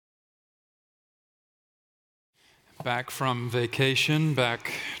Back from vacation,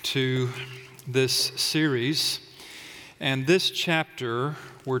 back to this series. And this chapter,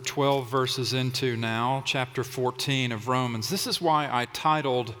 we're 12 verses into now, chapter 14 of Romans. This is why I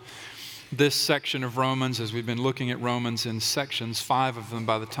titled this section of Romans, as we've been looking at Romans in sections, 5 of them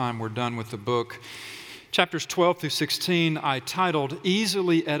by the time we're done with the book. Chapters 12 through 16, I titled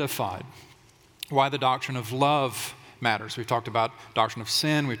Easily Edified, Why the Doctrine of Love Matters. We've talked about doctrine of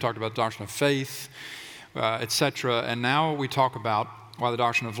sin, we've talked about doctrine of faith, etc. And now we talk about why the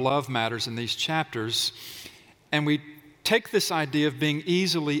doctrine of love matters in these chapters. And we take this idea of being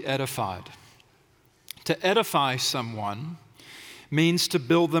easily edified. To edify someone means to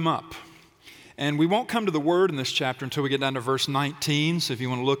build them up. And we won't come to the word in this chapter until we get down to verse 19. So if you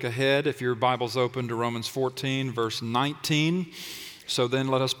want to look ahead, if your Bible's open to Romans 14, verse 19. So then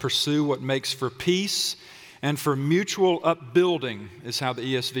let us pursue what makes for peace and for mutual upbuilding, is how the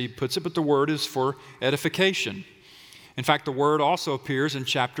ESV puts it, but the word is for edification. In fact, the word also appears in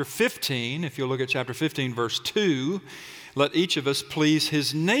chapter 15. If you look at chapter 15, verse 2, let each of us please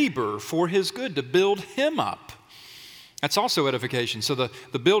his neighbor for his good, to build him up. That's also edification. So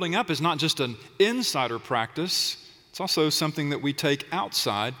the building up is not just an insider practice, it's also something that we take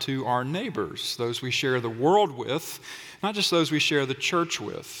outside to our neighbors, those we share the world with, not just those we share the church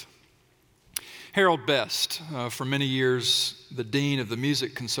with. Harold Best, for many years the dean of the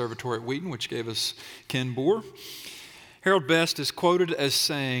Music Conservatory at Wheaton, which gave us Ken Boer. Harold Best is quoted as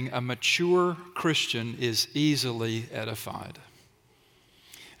saying, "A mature Christian is easily edified."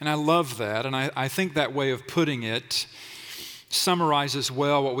 And I love that, and I think that way of putting it summarizes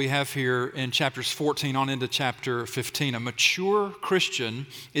well what we have here in chapters 14 on into chapter 15. A mature Christian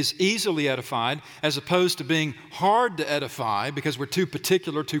is easily edified, as opposed to being hard to edify because we're too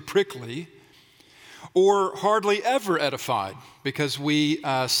particular, too prickly, or hardly ever edified because we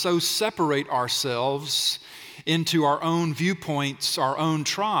so separate ourselves into our own viewpoints, our own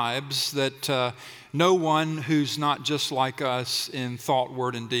tribes, that no one who's not just like us in thought,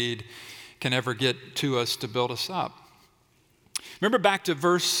 word, and deed can ever get to us to build us up. Remember back to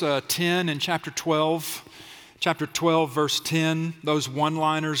verse 10 in chapter 12. Chapter 12, verse 10, those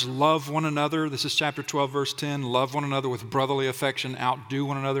one-liners, love one another. This is chapter 12, verse 10, love one another with brotherly affection, outdo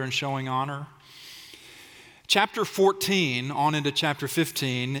one another in showing honor. Chapter 14 on into chapter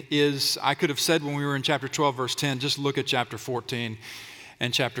 15 is, I could have said when we were in chapter 12, verse 10, just look at chapter 14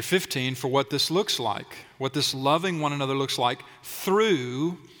 and chapter 15 for what this looks like, what this loving one another looks like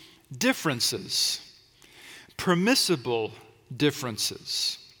through differences, permissible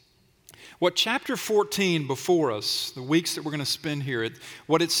differences. What chapter 14 before us, the weeks that we're going to spend here,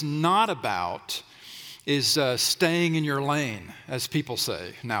 what it's not about is staying in your lane, as people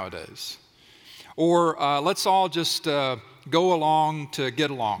say nowadays. Or let's all just go along to get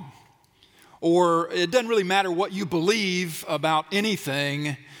along. Or it doesn't really matter what you believe about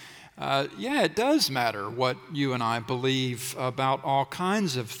anything. Yeah, it does matter what you and I believe about all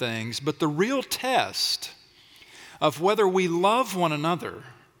kinds of things. But the real test of whether we love one another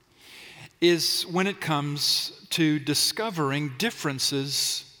is when it comes to discovering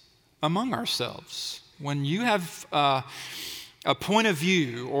differences among ourselves. When you have a point of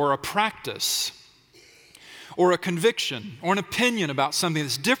view or a practice or a conviction or an opinion about something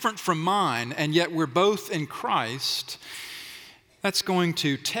that's different from mine, and yet we're both in Christ, that's going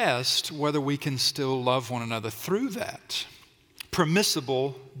to test whether we can still love one another through that.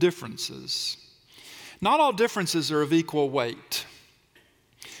 Permissible differences. Not all differences are of equal weight.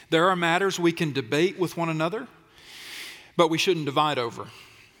 There are matters we can debate with one another, but we shouldn't divide over.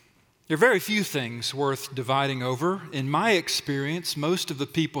 There are very few things worth dividing over. In my experience, most of the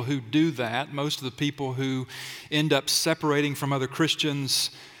people who do that, most of the people who end up separating from other Christians,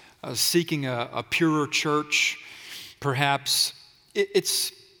 seeking a purer church, perhaps,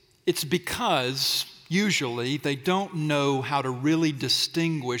 it's because usually they don't know how to really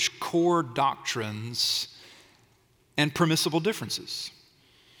distinguish core doctrines and permissible differences.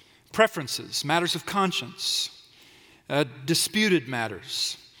 Preferences, matters of conscience, disputed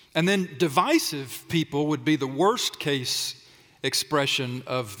matters. And then divisive people would be the worst case expression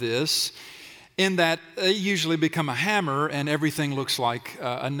of this, in that they usually become a hammer and everything looks like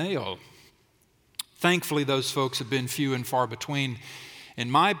a nail. Thankfully, those folks have been few and far between in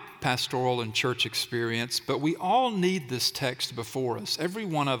my pastoral and church experience, but we all need this text before us, every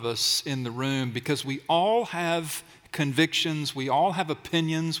one of us in the room, because we all have convictions, we all have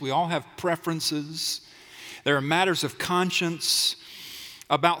opinions, we all have preferences. There are matters of conscience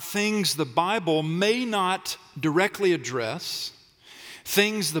about things the Bible may not directly address,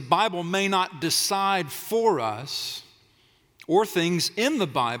 things the Bible may not decide for us, or things in the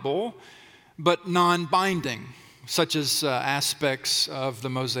Bible but non-binding. such as aspects of the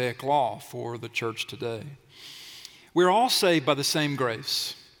Mosaic Law for the church today. We're all saved by the same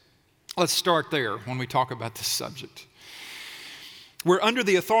grace. Let's start there when we talk about this subject. We're under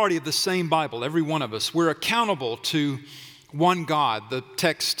the authority of the same Bible, every one of us. We're accountable to one God. The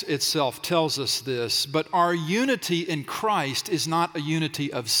text itself tells us this, but our unity in Christ is not a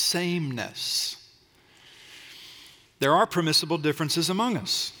unity of sameness. There are permissible differences among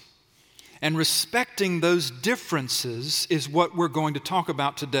us. And respecting those differences is what we're going to talk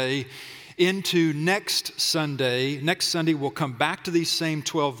about today into next Sunday. Next Sunday, we'll come back to these same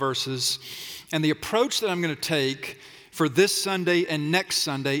 12 verses. And the approach that I'm going to take for this Sunday and next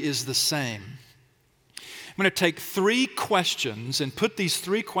Sunday is the same. I'm going to take 3 questions and put these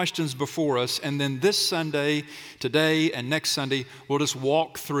 3 questions before us, and then this Sunday, today, and next Sunday, we'll just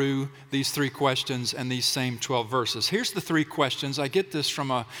walk through these 3 questions and these same 12 verses. Here's the 3 questions. I get this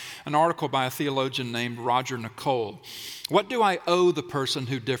from an article by a theologian named Roger Nicole. What do I owe the person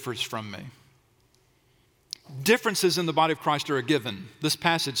who differs from me? Differences in the body of Christ are a given. This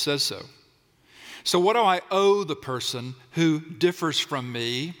passage says so. So what do I owe the person who differs from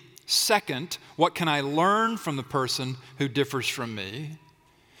me? Second, what can I learn from the person who differs from me?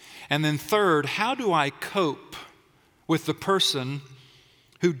 And then third, how do I cope with the person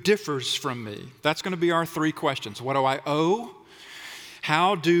who differs from me? That's going to be our 3 questions. What do I owe?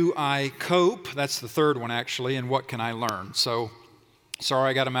 How do I cope? That's the third one, actually. And what can I learn? So,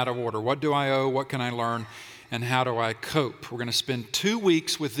 sorry, I got them out of order. What do I owe? What can I learn? And how do I cope? We're going to spend 2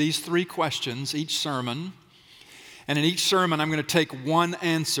 weeks with these 3 questions, each sermon. And in each sermon, I'm going to take one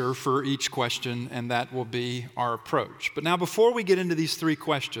answer for each question, and that will be our approach. But now, before we get into these 3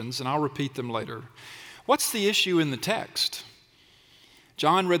 questions, and I'll repeat them later, what's the issue in the text?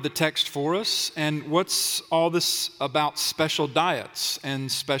 John read the text for us, and what's all this about special diets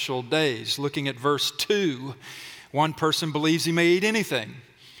and special days? Looking at verse 2, one person believes he may eat anything.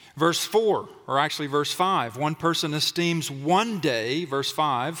 Verse 4, or actually verse 5, one person esteems one day, verse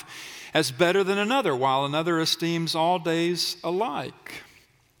 5, as better than another, while another esteems all days alike.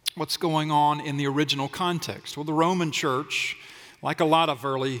 What's going on in the original context? Well, the Roman church, like a lot of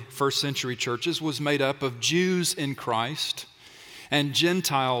early first century churches, was made up of Jews in Christ and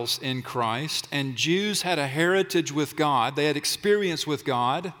Gentiles in Christ. And Jews had a heritage with God. They had experience with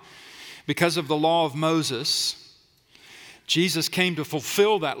God because of the law of Moses. Jesus came to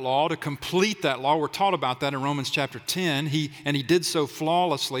fulfill that law, to complete that law. We're taught about that in Romans chapter 10. He did so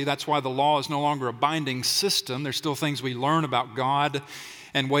flawlessly. That's why the law is no longer a binding system. There's still things we learn about God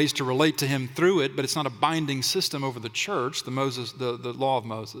and ways to relate to Him through it, but it's not a binding system over the church, the law of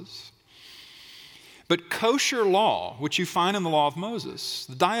Moses. But kosher law, which you find in the law of Moses,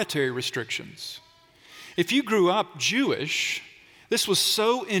 the dietary restrictions. If you grew up Jewish, this was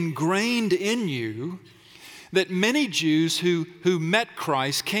so ingrained in you that many Jews who met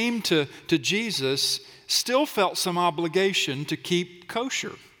Christ, came to Jesus, still felt some obligation to keep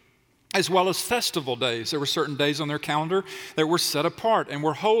kosher, as well as festival days. There were certain days on their calendar that were set apart and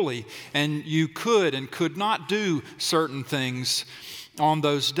were holy, and you could and could not do certain things on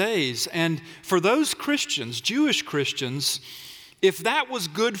those days. And for those Christians, Jewish Christians, if that was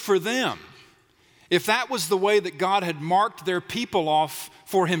good for them, if that was the way that God had marked their people off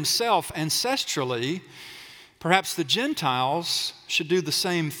for Himself ancestrally, perhaps the Gentiles should do the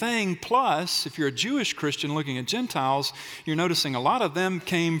same thing. Plus, if you're a Jewish Christian looking at Gentiles, you're noticing a lot of them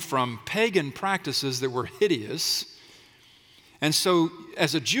came from pagan practices that were hideous. And so,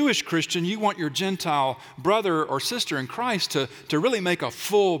 as a Jewish Christian, you want your Gentile brother or sister in Christ to really make a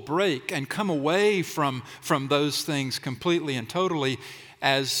full break and come away from those things completely and totally,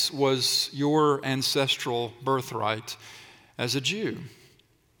 as was your ancestral birthright as a Jew.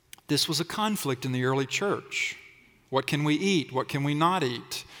 This was a conflict in the early church. What can we eat? What can we not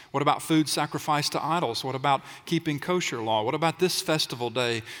eat? What about food sacrificed to idols? What about keeping kosher law? What about this festival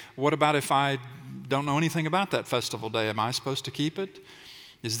day? What about if I don't know anything about that festival day? Am I supposed to keep it?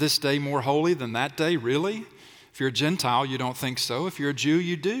 Is this day more holy than that day? Really? If you're a Gentile, you don't think so. If you're a Jew,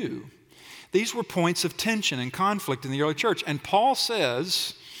 you do. These were points of tension and conflict in the early church. And Paul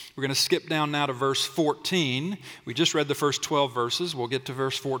says, we're going to skip down now to verse 14. We just read the first 12 verses. We'll get to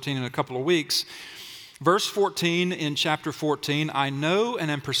verse 14 in a couple of weeks. Verse 14 in chapter 14, I know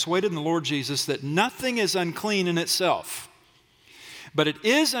and am persuaded in the Lord Jesus that nothing is unclean in itself, but it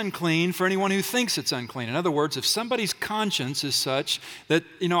is unclean for anyone who thinks it's unclean. In other words, if somebody's conscience is such that,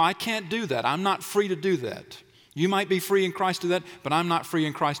 I can't do that. I'm not free to do that. You might be free in Christ to do that, but I'm not free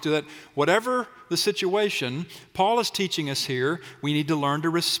in Christ to do that. Whatever the situation, Paul is teaching us here, we need to learn to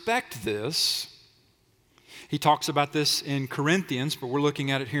respect this. He talks about this in Corinthians, but we're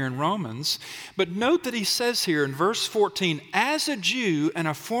looking at it here in Romans. But note that he says here in verse 14, as a Jew and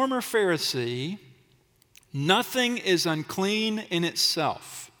a former Pharisee, nothing is unclean in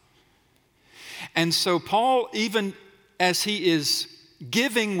itself. And so Paul, even as he is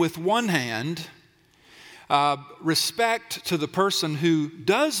giving with one hand respect to the person who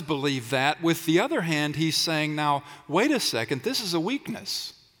does believe that, with the other hand, he's saying, now, wait a second, this is a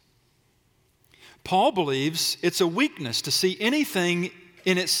weakness. Paul believes it's a weakness to see anything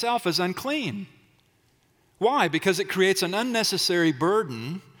in itself as unclean. Why? Because it creates an unnecessary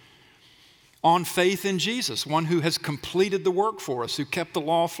burden on faith in Jesus, one who has completed the work for us, who kept the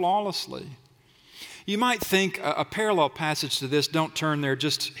law flawlessly. You might think a parallel passage to this, don't turn there,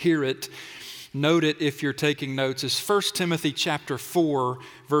 just hear it, note it if you're taking notes, is 1 Timothy chapter 4,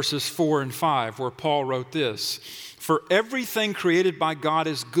 verses 4 and 5, where Paul wrote this, for everything created by God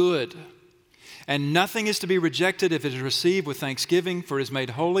is good, and nothing is to be rejected if it is received with thanksgiving, for it is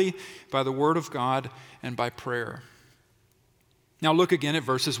made holy by the word of God and by prayer. Now look again at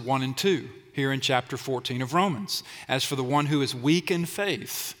verses 1 and 2 here in chapter 14 of Romans. As for the one who is weak in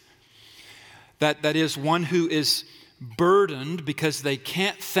faith, that is one who is burdened because they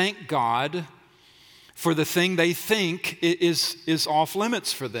can't thank God for the thing they think is off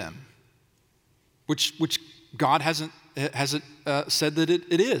limits for them, which God hasn't said that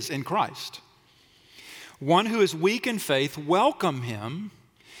it is in Christ. One who is weak in faith, welcome him,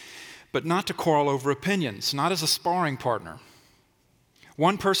 but not to quarrel over opinions, not as a sparring partner.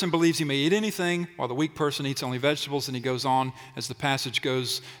 One person believes he may eat anything, while the weak person eats only vegetables, and he goes on, as the passage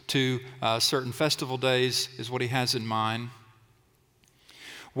goes to certain festival days, is what he has in mind.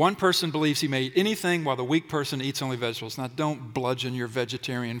 One person believes he may eat anything, while the weak person eats only vegetables. Now, don't bludgeon your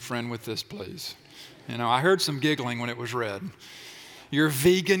vegetarian friend with this, please. I heard some giggling when it was read. Your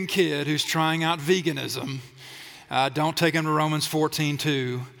vegan kid who's trying out veganism, don't take him to Romans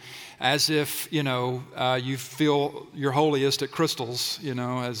 14:2 as if, you feel your holiest at crystals,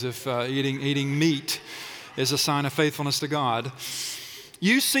 as if eating meat is a sign of faithfulness to God.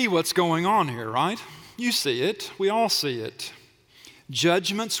 You see what's going on here, right? You see it. We all see it.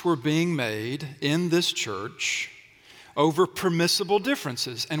 Judgments were being made in this church over permissible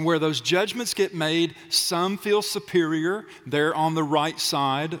differences. And where those judgments get made, some feel superior. They're on the right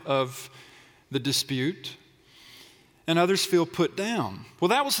side of the dispute. And others feel put down. Well,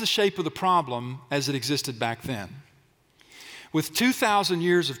 that was the shape of the problem as it existed back then. With 2,000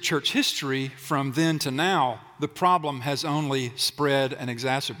 years of church history from then to now, the problem has only spread and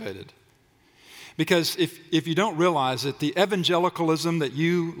exacerbated. Because if you don't realize it, the evangelicalism that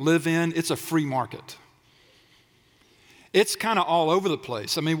you live in, it's a free market. It's kind of all over the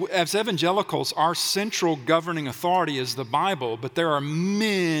place. As evangelicals, our central governing authority is the Bible, but there are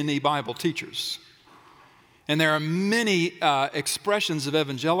many Bible teachers. And there are many expressions of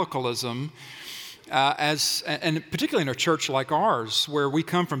evangelicalism, and particularly in a church like ours, where we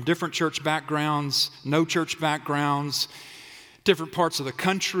come from different church backgrounds, no church backgrounds, different parts of the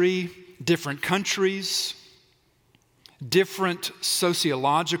country, different countries, different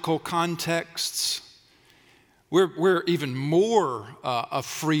sociological contexts. We're even more a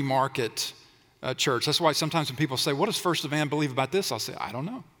free market church. That's why sometimes when people say, what does First Evan believe about this? I'll say, I don't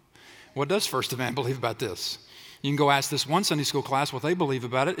know. What does First Evan believe about this? You can go ask this one Sunday school class what they believe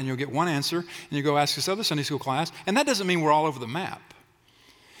about it, and you'll get one answer, and you go ask this other Sunday school class, and that doesn't mean we're all over the map.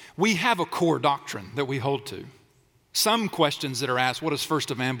 We have a core doctrine that we hold to. Some questions that are asked, what does First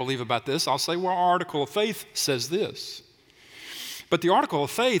Evan believe about this? I'll say, well, our article of faith says this. But the article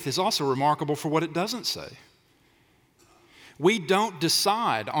of faith is also remarkable for what it doesn't say. We don't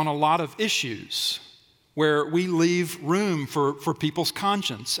decide on a lot of issues where we leave room for people's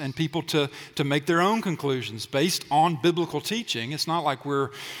conscience and people to make their own conclusions based on biblical teaching. It's not like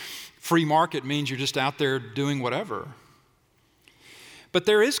we're free market means you're just out there doing whatever. But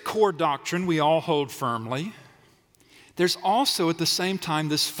there is core doctrine we all hold firmly. There's also at the same time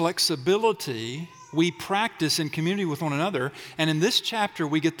this flexibility we practice in community with one another. And in this chapter,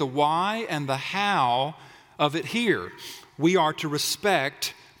 we get the why and the how of it here. We are to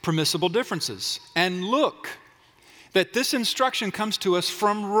respect permissible differences. And look, that this instruction comes to us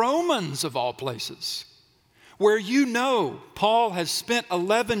from Romans of all places, where Paul has spent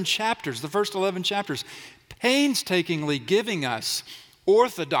 11 chapters, the first 11 chapters, painstakingly giving us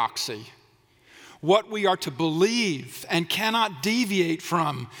orthodoxy, what we are to believe and cannot deviate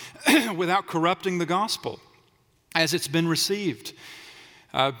from without corrupting the gospel as it's been received.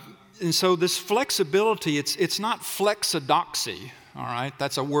 And so this flexibility, it's not flexodoxy, all right?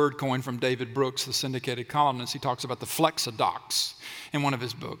 That's a word coined from David Brooks, the syndicated columnist. He talks about the flexodox in one of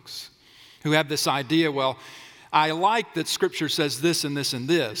his books. who have this idea, well, I like that Scripture says this and this and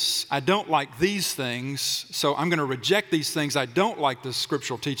this. I don't like these things, so I'm going to reject these things I don't like the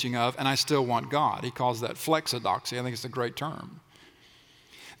scriptural teaching of, and I still want God. He calls that flexodoxy. I think it's a great term.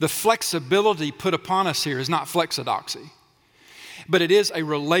 The flexibility put upon us here is not flexodoxy, but it is a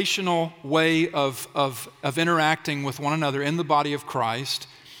relational way of interacting with one another in the body of Christ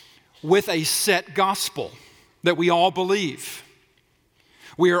with a set gospel that we all believe.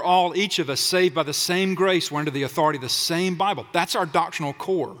 We are all, each of us, saved by the same grace. We're under the authority of the same Bible. That's our doctrinal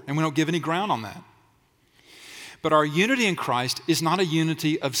core, and we don't give any ground on that. But our unity in Christ is not a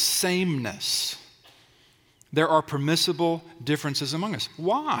unity of sameness. There are permissible differences among us.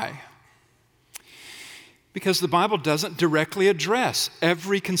 Why? Because the Bible doesn't directly address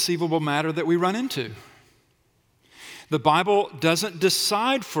every conceivable matter that we run into. The Bible doesn't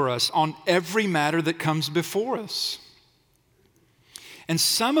decide for us on every matter that comes before us. And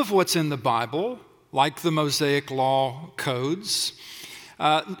some of what's in the Bible, like the Mosaic Law codes,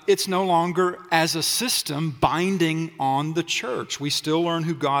 it's no longer as a system binding on the church. We still learn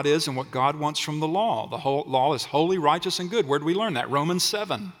who God is and what God wants from the law. The whole law is holy, righteous, and good. Where do we learn that? Romans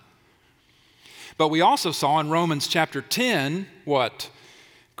 7. But we also saw in Romans chapter 10, what?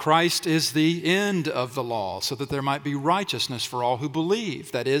 Christ is the end of the law, so that there might be righteousness for all who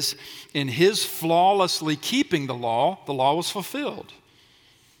believe. That is, in His flawlessly keeping the law was fulfilled.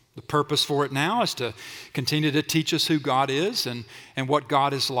 The purpose for it now is to continue to teach us who God is and what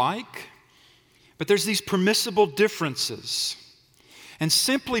God is like. But there's these permissible differences. And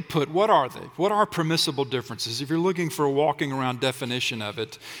simply put, what are they? What are permissible differences? If you're looking for a walking around definition of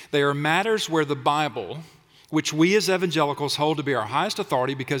it, they are matters where the Bible, which we as evangelicals hold to be our highest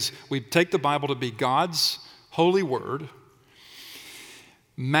authority because we take the Bible to be God's holy word,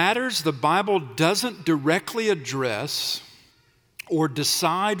 matters the Bible doesn't directly address or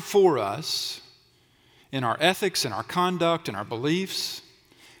decide for us in our ethics, in our conduct, in our beliefs.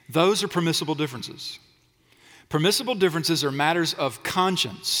 Those are permissible differences. Permissible differences are matters of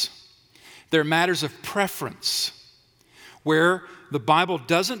conscience. They're matters of preference, where the Bible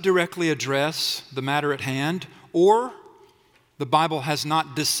doesn't directly address the matter at hand, or the Bible has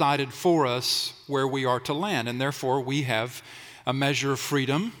not decided for us where we are to land, and therefore we have a measure of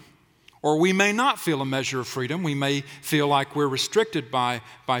freedom. Or we may not feel a measure of freedom. We may feel like we're restricted by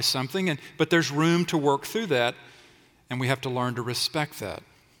something, but there's room to work through that, and we have to learn to respect that.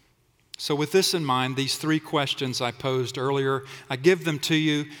 So with this in mind, these three questions I posed earlier, I give them to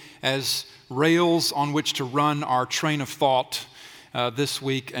you as rails on which to run our train of thought this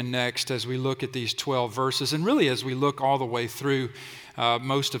week and next as we look at these 12 verses, and really as we look all the way through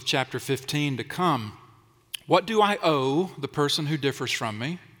most of chapter 15 to come. What do I owe the person who differs from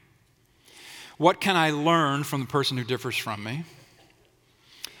me? What can I learn from the person who differs from me?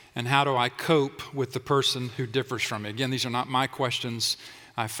 And how do I cope with the person who differs from me? Again, these are not my questions.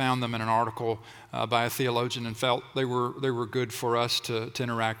 I found them in an article by a theologian and felt they were good for us to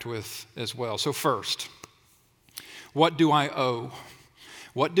interact with as well. So first, what do I owe?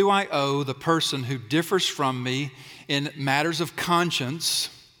 What do I owe the person who differs from me in matters of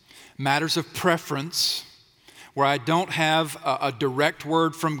conscience, matters of preference, where I don't have a direct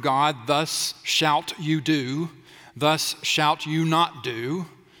word from God, thus shalt you do, thus shalt you not do,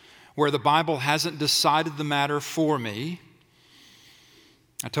 where the Bible hasn't decided the matter for me?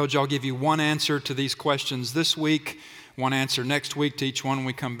 I told you I'll give you one answer to these questions this week, one answer next week to each one when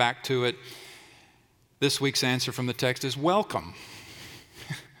we come back to it. This week's answer from the text is welcome.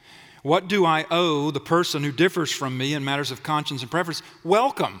 What do I owe the person who differs from me in matters of conscience and preference?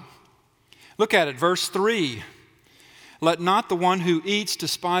 Welcome. Look at it, verse 3. Let not the one who eats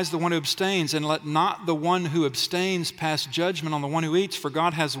despise the one who abstains, and let not the one who abstains pass judgment on the one who eats, for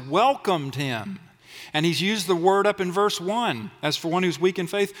God has welcomed him. And he's used the word up in verse 1. As for one who's weak in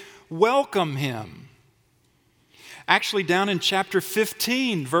faith, welcome him. Actually, down in chapter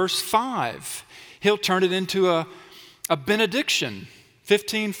 15, verse 5, he'll turn it into a benediction.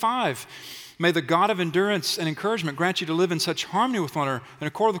 15:5. May the God of endurance and encouragement grant you to live in such harmony with one another in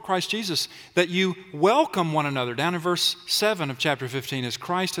accord with Christ Jesus, that you welcome one another. Down in verse 7 of chapter 15, as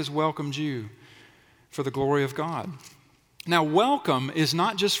Christ has welcomed you for the glory of God. Now, welcome is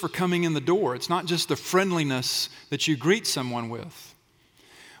not just for coming in the door. It's not just the friendliness that you greet someone with.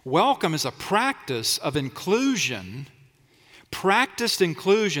 Welcome is a practice of inclusion, practiced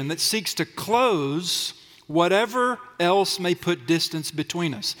inclusion that seeks to close whatever else may put distance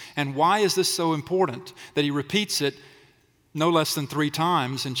between us. And why is this so important that he repeats it no less than 3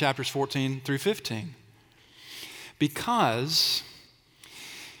 times in chapters 14 through 15? Because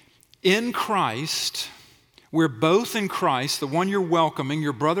in Christ, We're both in Christ, the one you're welcoming,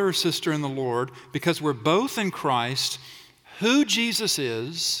 your brother or sister in the Lord, because we're both in Christ. Who Jesus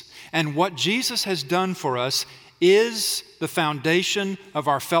is and what Jesus has done for us is the foundation of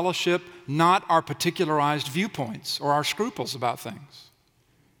our fellowship, not our particularized viewpoints or our scruples about things.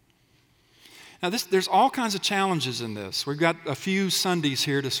 Now, there's all kinds of challenges in this. We've got a few Sundays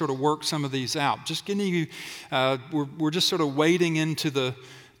here to sort of work some of these out. Just getting you, we're just sort of wading into the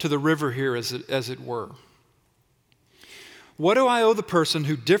river here, as it were. What do I owe the person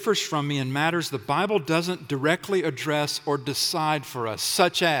who differs from me in matters the Bible doesn't directly address or decide for us,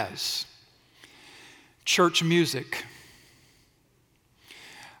 such as church music,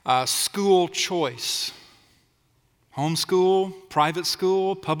 school choice, homeschool, private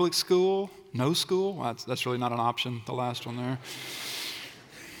school, public school, no school? Well, that's really not an option, the last one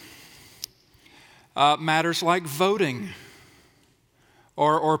there. Matters like voting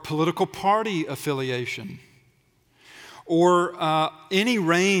or political party affiliation or any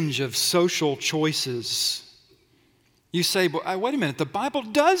range of social choices. You say, wait a minute, the Bible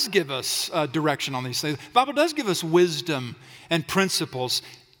does give us direction on these things. The Bible does give us wisdom and principles.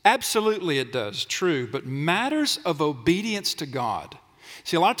 Absolutely it does, true. But matters of obedience to God.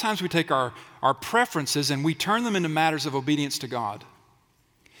 See, a lot of times we take our preferences and we turn them into matters of obedience to God.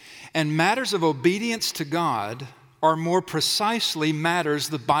 And matters of obedience to God are more precisely matters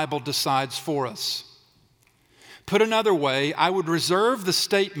the Bible decides for us. Put another way, I would reserve the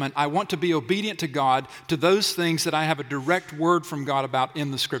statement, I want to be obedient to God, to those things that I have a direct word from God about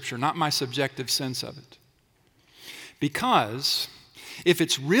in the Scripture, not my subjective sense of it. Because if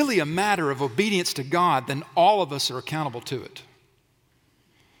it's really a matter of obedience to God, then all of us are accountable to it.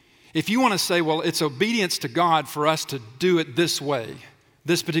 If you want to say, well, it's obedience to God for us to do it this way,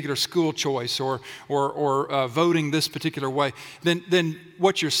 this particular school choice or voting this particular way, then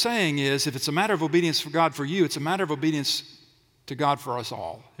what you're saying is if it's a matter of obedience for God for you, it's a matter of obedience to God for us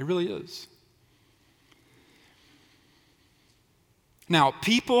all. It really is. Now,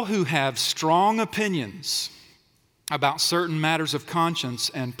 people who have strong opinions about certain matters of conscience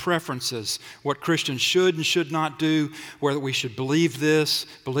and preferences, what Christians should and should not do, whether we should believe this,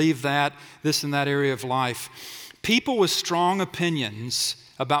 believe that, this and that area of life. People with strong opinions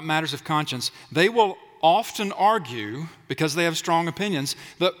about matters of conscience, they will often argue, because they have strong opinions,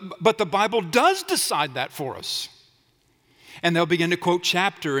 but the Bible does decide that for us. And they'll begin to quote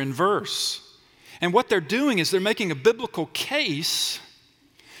chapter and verse. And what they're doing is they're making a biblical case.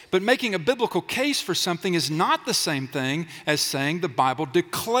 But making a biblical case for something is not the same thing as saying the Bible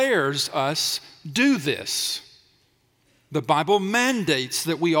declares us do this. The Bible mandates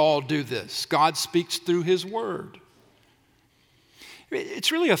that we all do this. God speaks through His Word.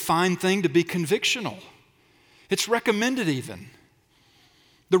 It's really a fine thing to be convictional. It's recommended even.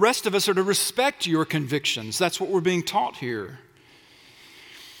 The rest of us are to respect your convictions. That's what we're being taught here.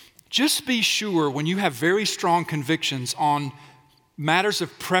 Just be sure when you have very strong convictions on matters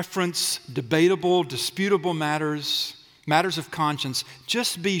of preference, debatable, disputable matters, matters of conscience,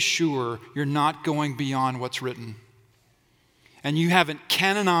 just be sure you're not going beyond what's written. And you haven't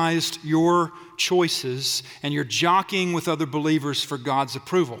canonized your choices and you're jockeying with other believers for God's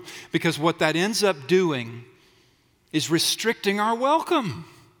approval. Because what that ends up doing is restricting our welcome,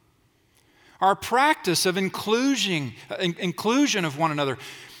 our practice of inclusion of one another,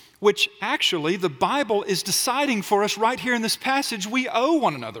 which actually the Bible is deciding for us right here in this passage we owe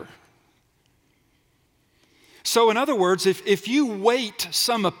one another. So in other words, if you weight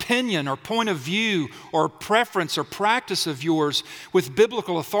some opinion or point of view or preference or practice of yours with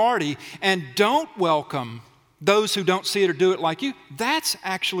biblical authority and don't welcome those who don't see it or do it like you, that's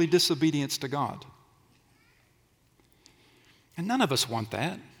actually disobedience to God. And none of us want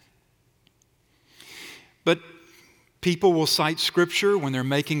that. But people will cite Scripture when they're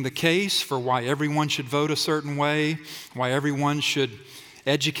making the case for why everyone should vote a certain way, why everyone should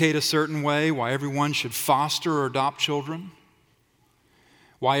educate a certain way, why everyone should foster or adopt children,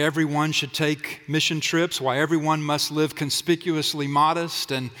 why everyone should take mission trips, why everyone must live conspicuously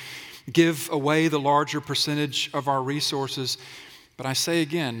modest and give away the larger percentage of our resources. But I say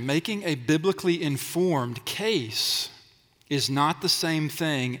again, making a biblically informed case is not the same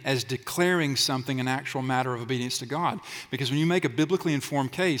thing as declaring something an actual matter of obedience to God. Because when you make a biblically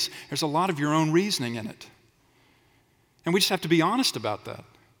informed case, there's a lot of your own reasoning in it. And we just have to be honest about that.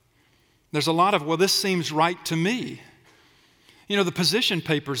 There's a lot of, well, this seems right to me. You know, the position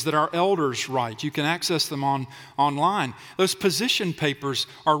papers that our elders write, you can access them online. Those position papers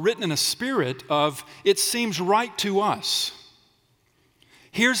are written in a spirit of, it seems right to us.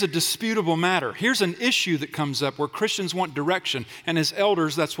 Here's a disputable matter. Here's an issue that comes up where Christians want direction. And as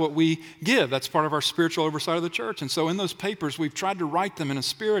elders, that's what we give. That's part of our spiritual oversight of the church. And so in those papers, we've tried to write them in a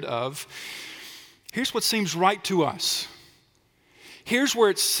spirit of, here's what seems right to us. Here's where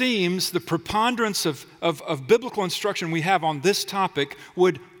it seems the preponderance of biblical instruction we have on this topic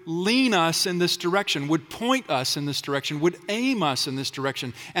would lean us in this direction, would point us in this direction, would aim us in this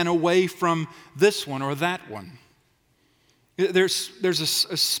direction and away from this one or that one. There's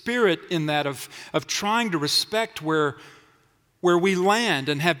a spirit in that of trying to respect where we land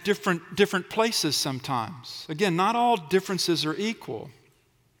and have different places sometimes. Again, not all differences are equal.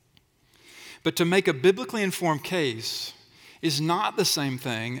 But to make a biblically informed case is not the same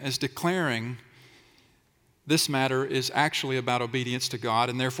thing as declaring this matter is actually about obedience to God,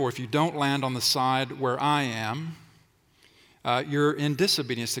 and therefore if you don't land on the side where I am, you're in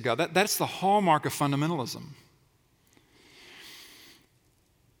disobedience to God. That's the hallmark of fundamentalism.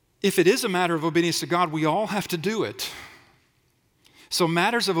 If it is a matter of obedience to God, we all have to do it. So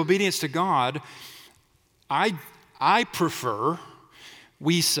matters of obedience to God, I prefer,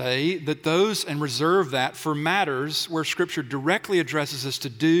 we say, that those and reserve that for matters where Scripture directly addresses us to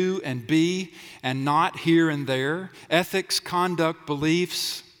do and be and not here and there, ethics, conduct,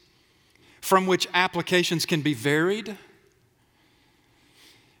 beliefs, from which applications can be varied.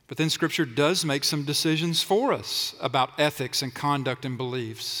 But then Scripture does make some decisions for us about ethics and conduct and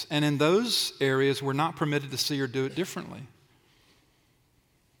beliefs. And in those areas, we're not permitted to see or do it differently.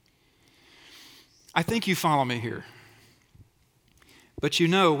 I think you follow me here. But you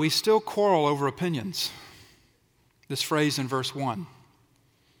know, we still quarrel over opinions. This phrase in verse 1.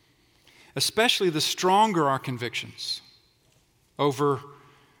 Especially the stronger our convictions over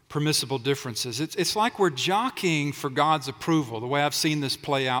permissible differences. It's like we're jockeying for God's approval, the way I've seen this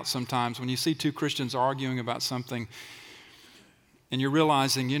play out sometimes when you see two Christians arguing about something and you're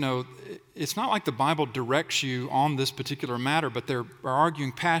realizing, it's not like the Bible directs you on this particular matter, but they're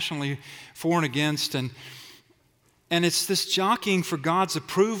arguing passionately for and against, and it's this jockeying for God's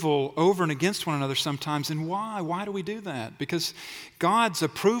approval over and against one another sometimes. And why? Why do we do that? Because God's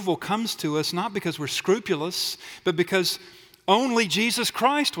approval comes to us not because we're scrupulous, but because only Jesus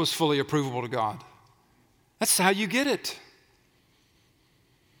Christ was fully approvable to God. That's how you get it.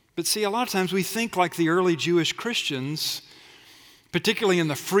 But see, a lot of times we think like the early Jewish Christians, particularly in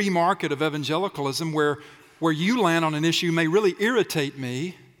the free market of evangelicalism, where you land on an issue may really irritate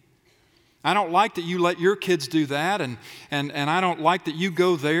me. I don't like that you let your kids do that, and I don't like that you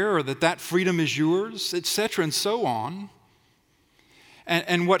go there, or that freedom is yours, etc., and so on.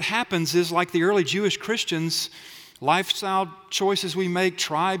 And what happens is, like the early Jewish Christians, lifestyle choices we make,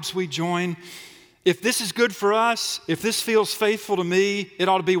 tribes we join, if this is good for us, if this feels faithful to me, it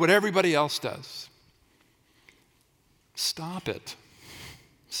ought to be what everybody else does. Stop it.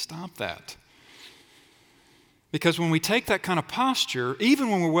 Stop that. Because when we take that kind of posture, even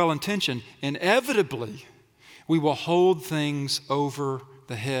when we're well-intentioned, inevitably we will hold things over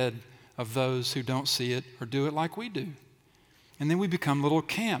the head of those who don't see it or do it like we do. And then we become little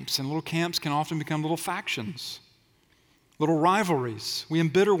camps, and little camps can often become little factions, little rivalries. We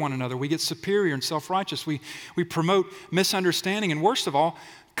embitter one another. We get superior and self-righteous. We promote misunderstanding, and worst of all,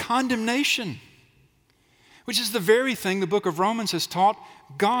 condemnation, which is the very thing the book of Romans has taught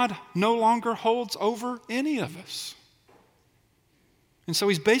God no longer holds over any of us. And so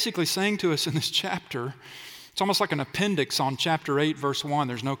he's basically saying to us in this chapter, it's almost like an appendix on chapter 8, verse 1.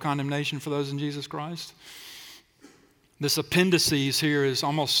 There's no condemnation for those in Jesus Christ. This appendices here is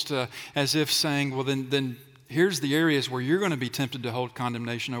almost as if saying, well, then here's the areas where you're going to be tempted to hold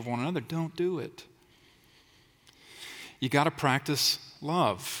condemnation over one another. Don't do it. You got to practice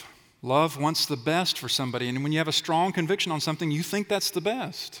love. Love wants the best for somebody, and when you have a strong conviction on something, you think that's the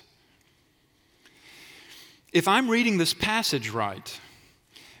best. If I'm reading this passage right,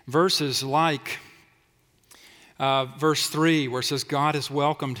 verses like verse 3, where it says, God has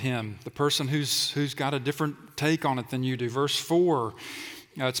welcomed him, the person who's got a different take on it than you do. Verse 4,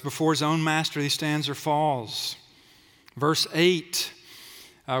 it's before his own master he stands or falls. Verse 8,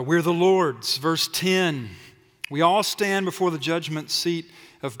 we're the Lord's. Verse 10, we all stand before the judgment seat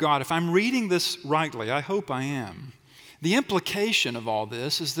of God. If I'm reading this rightly, I hope I am, the implication of all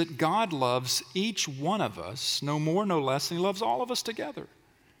this is that God loves each one of us, no more, no less, than he loves all of us together.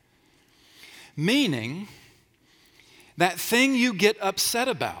 Meaning, that thing you get upset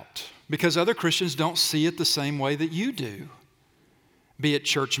about because other Christians don't see it the same way that you do, be it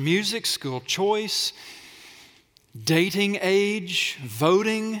church music, school choice, dating age,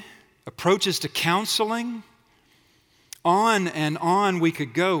 voting, approaches to counseling, on and on we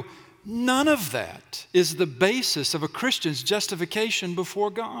could go. none of that is the basis of a Christian's justification before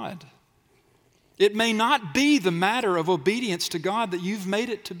God. It may not be the matter of obedience to God that you've made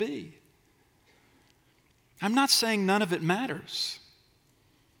it to be. I'm not saying none of it matters.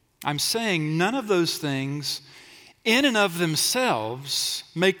 I'm saying none of those things in and of themselves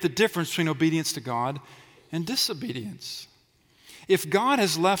make the difference between obedience to God and disobedience. If God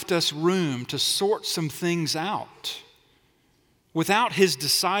has left us room to sort some things out without His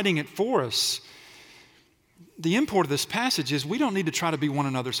deciding it for us, the import of this passage is we don't need to try to be one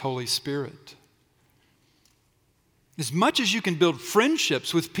another's Holy Spirit. As much as you can build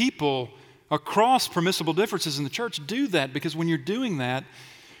friendships with people across permissible differences in the church, do that, because when you're doing that,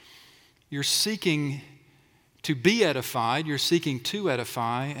 you're seeking to be edified, you're seeking to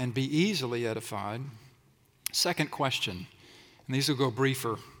edify and be easily edified. Second question, and these will go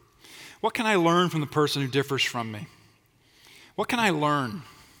briefer. What can I learn from the person who differs from me? What can I learn?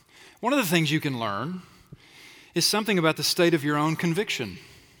 One of the things you can learn is something about the state of your own conviction.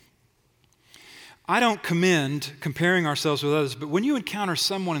 I don't commend comparing ourselves with others, but when you encounter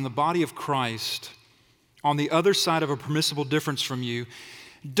someone in the body of Christ on the other side of a permissible difference from you,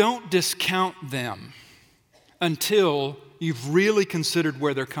 don't discount them until you've really considered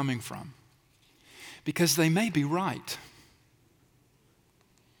where they're coming from, because they may be right.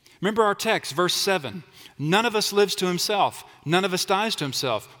 Remember our text, verse 7. None of us lives to himself. None of us dies to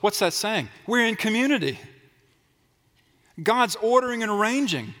himself. What's that saying? We're in community. God's ordering and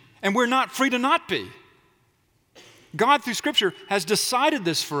arranging, and we're not free to not be. God, through Scripture, has decided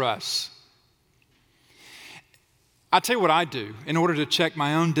this for us. I'll tell you what I do in order to check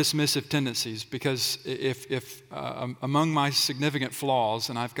my own dismissive tendencies, because if among my significant flaws,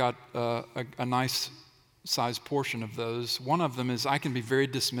 and I've got a nice sized portion of those, one of them is I can be very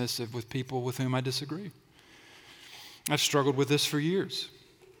dismissive with people with whom I disagree. I've struggled with this for years.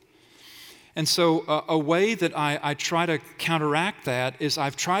 And so a way that I try to counteract that is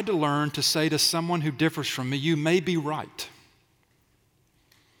I've tried to learn to say to someone who differs from me, you may be right.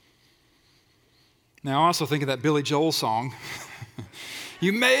 Now, I also think of that Billy Joel song,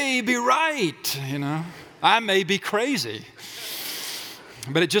 you may be right, I may be crazy,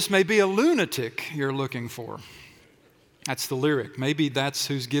 but it just may be a lunatic you're looking for. That's the lyric. Maybe that's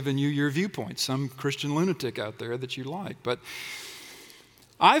who's given you your viewpoint, some Christian lunatic out there that you like. But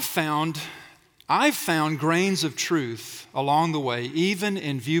I've found grains of truth along the way, even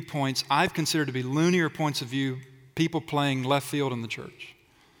in viewpoints I've considered to be loonier points of view, people playing left field in the church.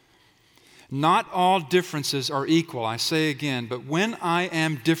 Not all differences are equal, I say again, but when I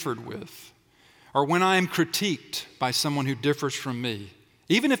am differed with, or when I am critiqued by someone who differs from me,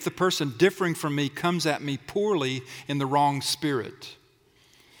 even if the person differing from me comes at me poorly in the wrong spirit,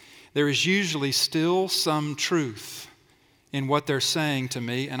 there is usually still some truth in what they're saying to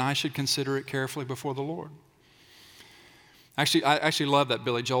me, and I should consider it carefully before the Lord. Actually, I actually love that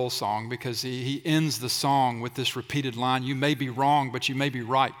Billy Joel song, because he ends the song with this repeated line, you may be wrong, but you may be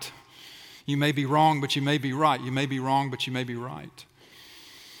right. You may be wrong, but you may be right. You may be wrong, but you may be right.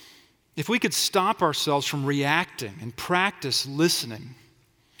 If we could stop ourselves from reacting and practice listening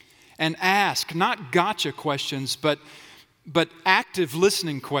and ask, not gotcha questions, but active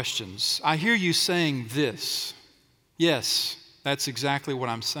listening questions. I hear you saying this. Yes, that's exactly what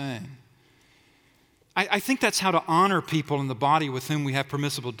I'm saying. I think that's how to honor people in the body with whom we have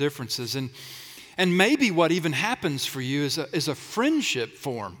permissible differences. And maybe what even happens for you is a friendship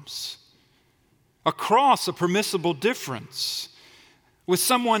forms across a permissible difference with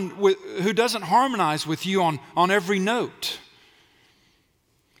someone who doesn't harmonize with you on every note.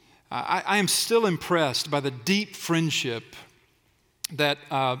 I am still impressed by the deep friendship that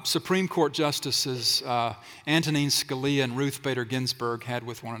Supreme Court Justices Antonin Scalia and Ruth Bader Ginsburg had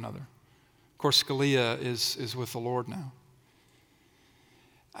with one another. Of course, Scalia is with the Lord now.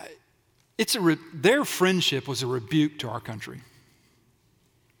 Their friendship was a rebuke to our country.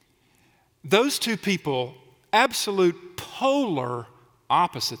 Those two people, absolute polar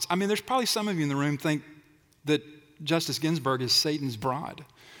opposites. I mean, there's probably some of you in the room think that Justice Ginsburg is Satan's bride.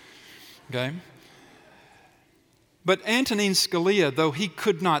 Okay? But Antonin Scalia, though he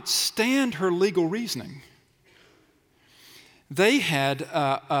could not stand her legal reasoning, they had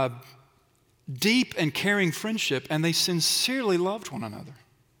a deep and caring friendship, and they sincerely loved one another.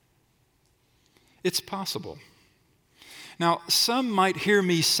 It's possible. Now, some might hear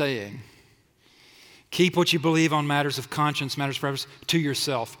me saying, keep what you believe on matters of conscience, matters of purpose, to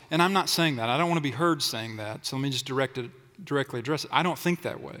yourself. And I'm not saying that. I don't want to be heard saying that, so let me just directly address it. I don't think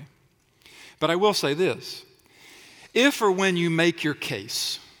that way. But I will say this. If or when you make your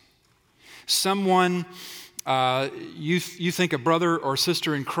case, someone You think a brother or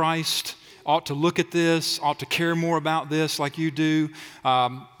sister in Christ ought to look at this, ought to care more about this like you do,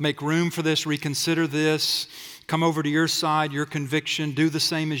 make room for this, reconsider this, come over to your side, your conviction, do the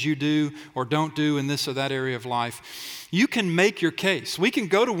same as you do or don't do in this or that area of life. You can make your case. We can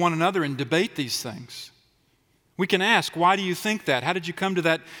go to one another and debate these things. We can ask, why do you think that? How did you come to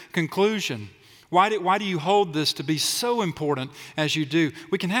that conclusion? Why do you hold this to be so important as you do?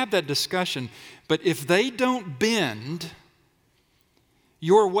 We can have that discussion, but if they don't bend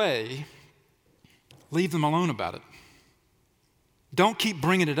your way, leave them alone about it. Don't keep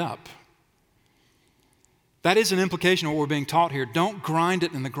bringing it up. That is an implication of what we're being taught here. Don't grind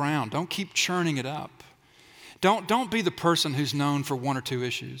it in the ground. Don't keep churning it up. Don't be the person who's known for one or two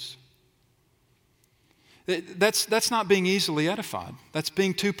issues. That's not being easily edified. That's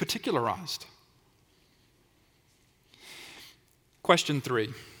being too particularized. Question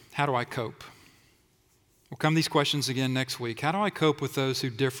 3, how do I cope? We'll come to these questions again next week. How do I cope with those who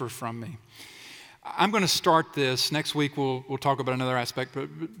differ from me? I'm going to start this. Next week we'll talk about another aspect,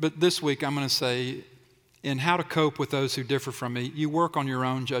 but this week I'm going to say, in how to cope with those who differ from me, you work on your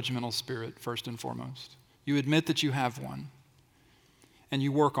own judgmental spirit first and foremost. You admit that you have one, and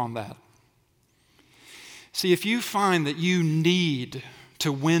you work on that. See, if you find that you need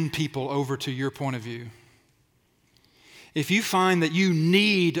to win people over to your point of view, if you find that you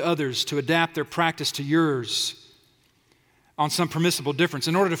need others to adapt their practice to yours on some permissible difference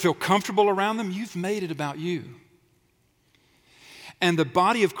in order to feel comfortable around them, you've made it about you. And the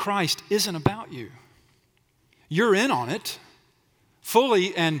body of Christ isn't about you. You're in on it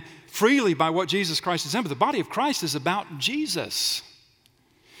fully and freely by what Jesus Christ has done, but the body of Christ is about Jesus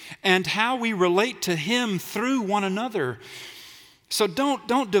and how we relate to Him through one another. So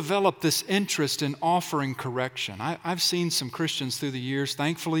don't develop this interest in offering correction. I've seen some Christians through the years,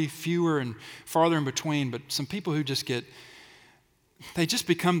 thankfully fewer and farther in between, but some people who just they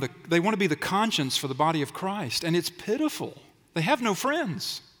want to be the conscience for the body of Christ, and it's pitiful. They have no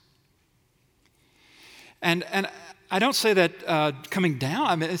friends. And I don't say that coming down.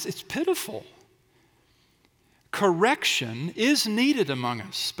 I mean, it's pitiful. Correction is needed among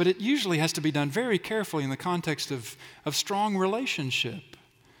us, but it usually has to be done very carefully in the context of strong relationship.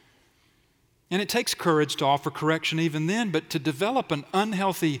 And it takes courage to offer correction even then, but to develop an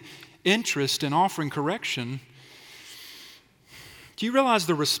unhealthy interest in offering correction, do you realize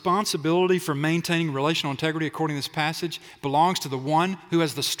the responsibility for maintaining relational integrity according to this passage belongs to the one who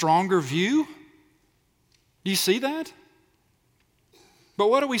has the stronger view? Do you see that? But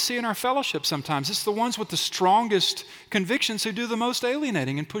what do we see in our fellowship sometimes? It's the ones with the strongest convictions who do the most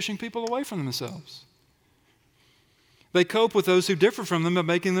alienating and pushing people away from themselves. They cope with those who differ from them by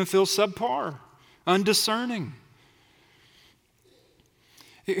making them feel subpar, undiscerning.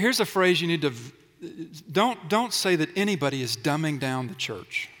 Here's a phrase you need to, don't say that anybody is dumbing down the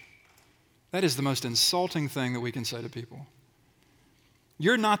church. That is the most insulting thing that we can say to people.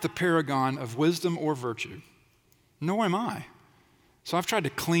 You're not the paragon of wisdom or virtue, nor am I. So I've tried to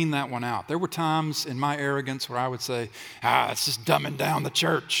clean that one out. There were times in my arrogance where I would say, it's just dumbing down the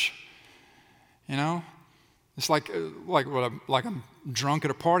church. You know? It's like I'm drunk at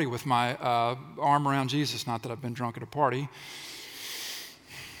a party with my arm around Jesus. Not that I've been drunk at a party.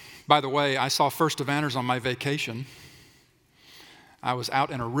 By the way, I saw First of Anners on my vacation. I was out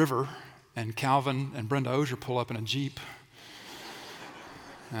in a river, and Calvin and Brenda Ozier pull up in a Jeep.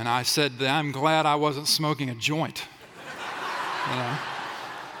 And I said, I'm glad I wasn't smoking a joint. You know,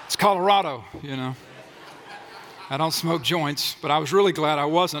 it's Colorado, you know. I don't smoke joints, but I was really glad I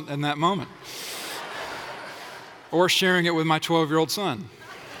wasn't in that moment. Or sharing it with my 12-year-old son,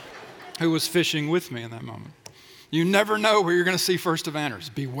 who was fishing with me in that moment. You never know where you're going to see First of Anners.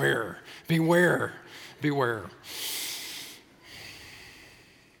 Beware, beware, beware.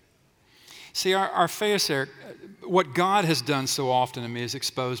 See, our Pharisaic, what God has done so often to me is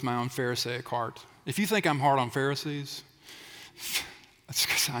expose my own Pharisaic heart. If you think I'm hard on Pharisees, that's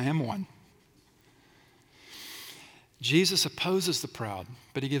because I am one. Jesus opposes the proud,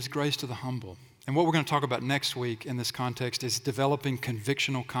 but He gives grace to the humble. And what we're going to talk about next week in this context is developing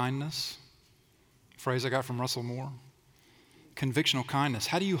convictional kindness. A phrase I got from Russell Moore. Convictional kindness.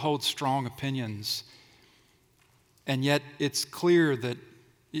 How do you hold strong opinions? And yet it's clear that,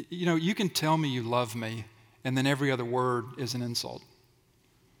 you know, you can tell me you love me, and then every other word is an insult.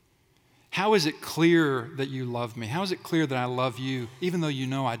 How is it clear that you love me? How is it clear that I love you, even though you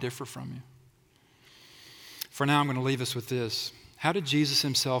know I differ from you? For now, I'm going to leave us with this. How did Jesus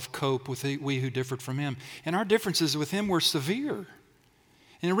Himself cope with we who differed from Him? And our differences with Him were severe.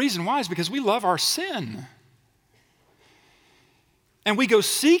 And the reason why is because we love our sin. And we go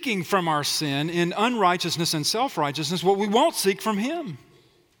seeking from our sin in unrighteousness and self-righteousness what we won't seek from Him.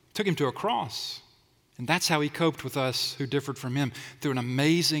 Took Him to a cross. And that's how He coped with us who differed from Him, through an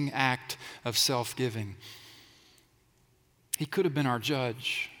amazing act of self-giving. He could have been our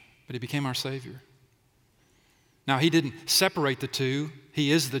judge, but He became our Savior. Now, He didn't separate the two.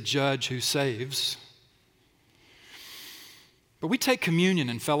 He is the judge who saves. But we take communion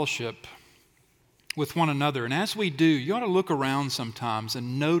and fellowship with one another. And as we do, you ought to look around sometimes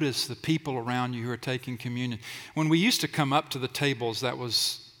and notice the people around you who are taking communion. When we used to come up to the tables, that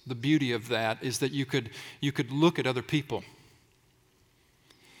was the beauty of that, is that you could look at other people.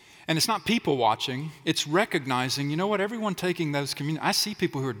 And it's not people watching, it's recognizing, you know what, everyone taking those communion, I see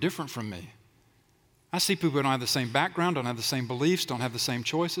people who are different from me. I see people who don't have the same background, don't have the same beliefs, don't have the same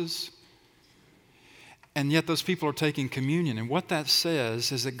choices. And yet those people are taking communion. And what that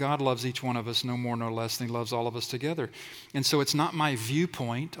says is that God loves each one of us no more, no less than He loves all of us together. And so it's not my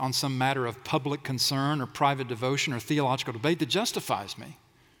viewpoint on some matter of public concern or private devotion or theological debate that justifies me.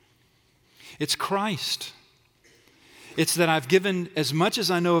 It's Christ. It's that I've given as much as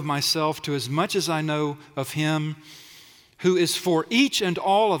I know of myself to as much as I know of Him, who is for each and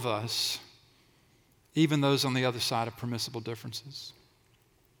all of us, even those on the other side of permissible differences.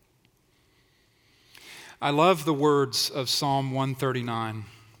 I love the words of Psalm 139.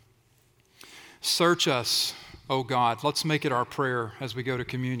 Search us, O God. Let's make it our prayer as we go to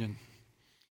communion.